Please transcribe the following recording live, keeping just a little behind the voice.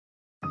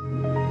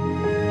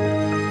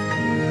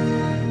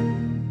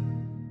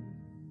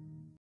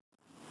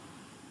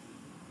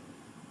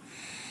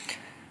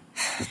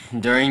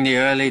During the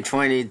early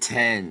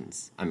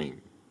 2010s,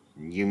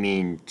 you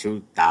mean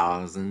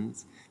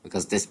 2000s?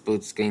 Because this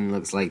boot screen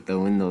looks like the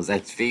Windows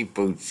XP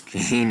boot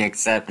screen,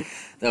 except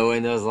the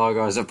Windows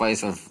logo is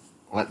replaced with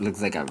what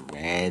looks like a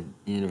red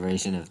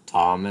iteration of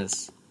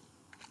Thomas.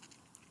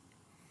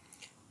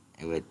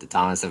 With the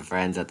Thomas and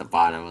Friends at the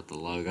bottom with the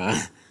logo.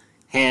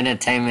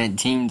 Entertainment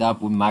teamed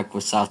up with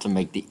Microsoft to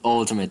make the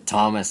ultimate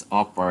Thomas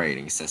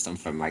operating system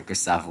for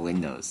Microsoft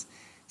Windows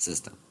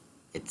system,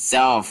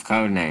 itself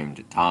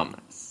codenamed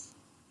Thomas,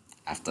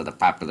 after the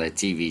popular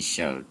TV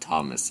show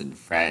Thomas and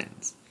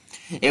Friends.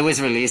 It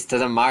was released to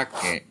the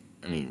market,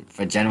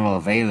 for general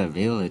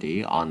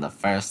availability on the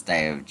first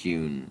day of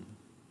June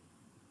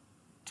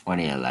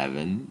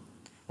 2011.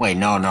 Wait,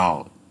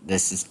 no,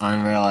 this is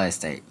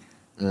unrealistic.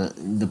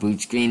 The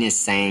boot screen is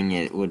saying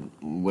it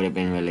would have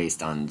been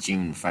released on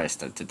June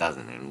 1st of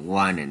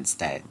 2001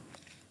 instead.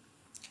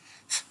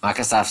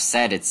 Microsoft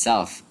said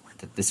itself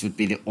that this would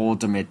be the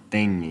ultimate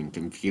thing in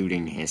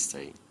computing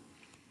history.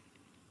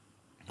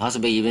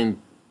 Possibly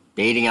even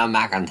beating out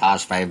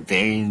Macintosh by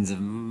billions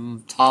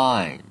of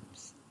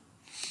times.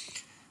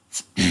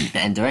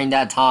 And during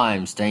that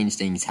time, strange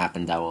things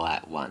happened all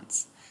at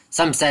once.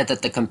 Some said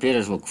that the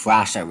computers would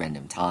crash at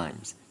random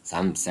times.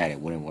 Some said it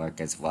wouldn't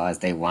work as well as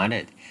they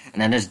wanted,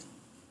 and others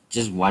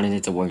just wanted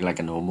it to work like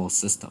a normal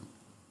system.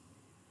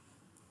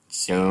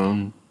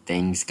 Soon,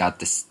 things got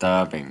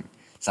disturbing.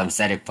 Some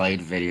said it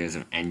played videos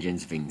of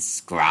engines being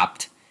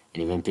scrapped,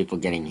 and even people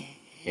getting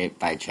hit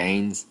by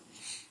trains.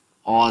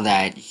 All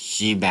that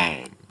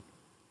shebang.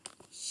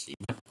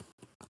 Shebang?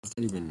 What does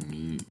that even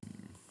mean?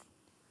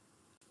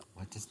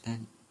 What does that...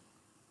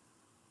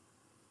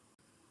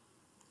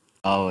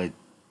 Oh, it's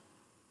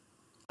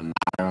a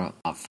matter of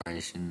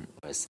operation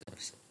or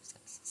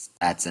services.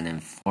 That's an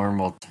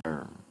informal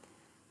term.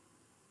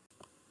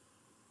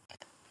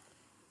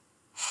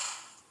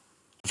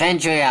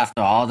 Eventually,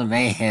 after all the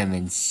mayhem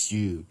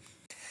ensued,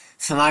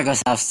 so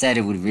Microsoft said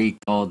it would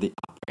recall the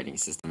operating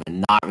system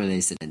and not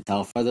release it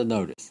until further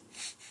notice.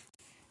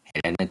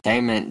 Hit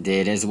Entertainment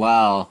did as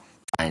well,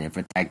 trying to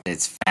protect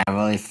its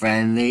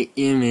family-friendly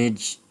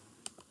image.